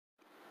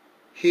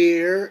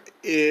Here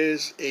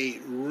is a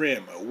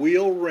rim, a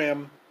wheel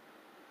rim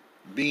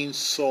being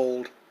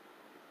sold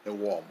at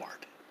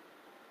Walmart.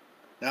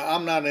 Now,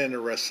 I'm not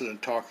interested in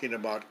talking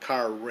about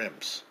car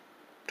rims.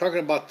 I'm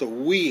talking about the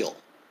wheel.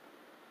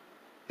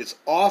 It's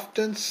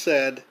often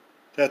said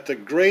that the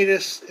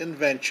greatest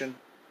invention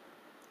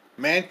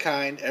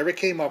mankind ever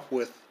came up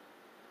with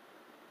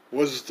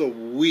was the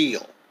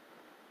wheel.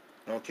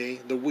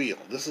 Okay, the wheel.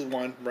 This is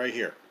one right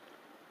here.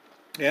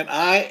 And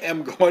I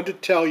am going to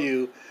tell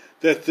you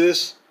that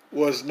this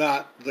was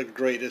not the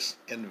greatest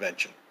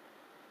invention.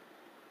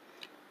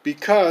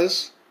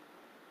 Because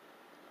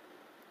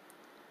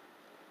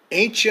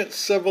ancient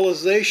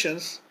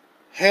civilizations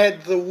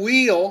had the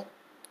wheel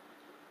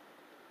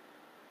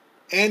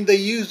and they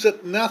used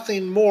it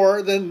nothing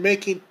more than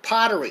making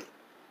pottery.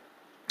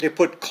 They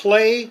put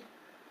clay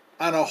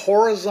on a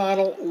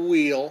horizontal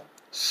wheel,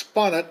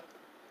 spun it,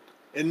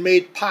 and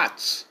made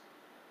pots.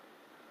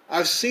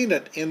 I've seen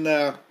it in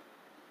the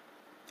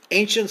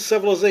ancient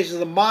civilizations.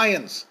 The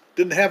Mayans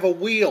didn't have a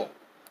wheel,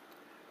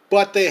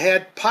 but they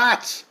had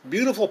pots,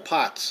 beautiful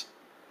pots.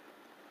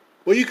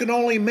 Well, you can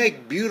only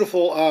make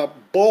beautiful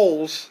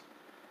bowls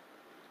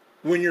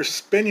when you're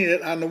spinning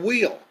it on the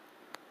wheel.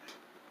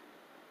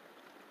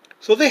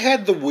 So they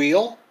had the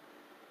wheel,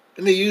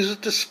 and they used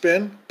it to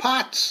spin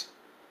pots.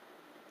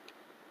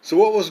 So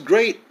what was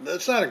great?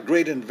 That's not a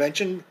great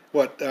invention.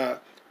 What,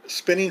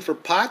 spinning for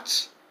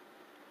pots?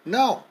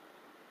 No.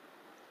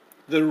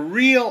 The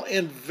real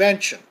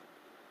invention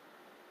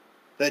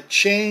that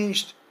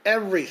changed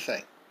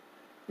everything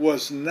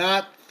was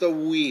not the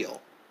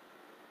wheel.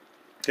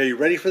 Okay, you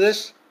ready for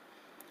this?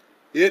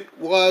 It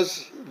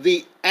was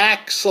the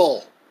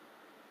axle.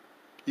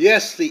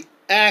 Yes, the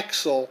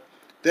axle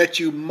that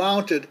you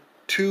mounted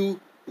two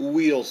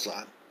wheels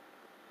on.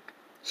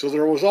 So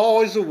there was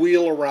always a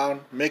wheel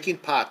around making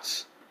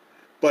pots,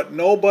 but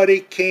nobody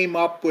came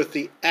up with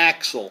the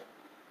axle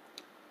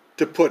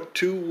to put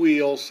two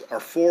wheels or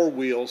four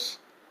wheels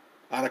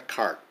on a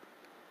cart.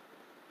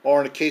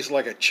 Or in a case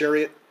like a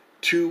chariot,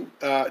 two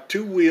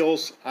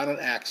wheels on an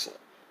axle.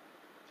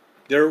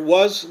 There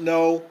was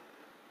no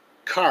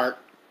cart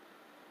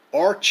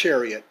or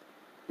chariot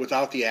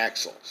without the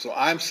axle. So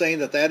I'm saying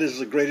that that is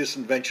the greatest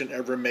invention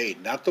ever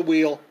made. Not the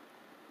wheel,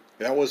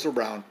 that was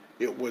around,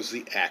 it was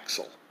the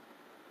axle.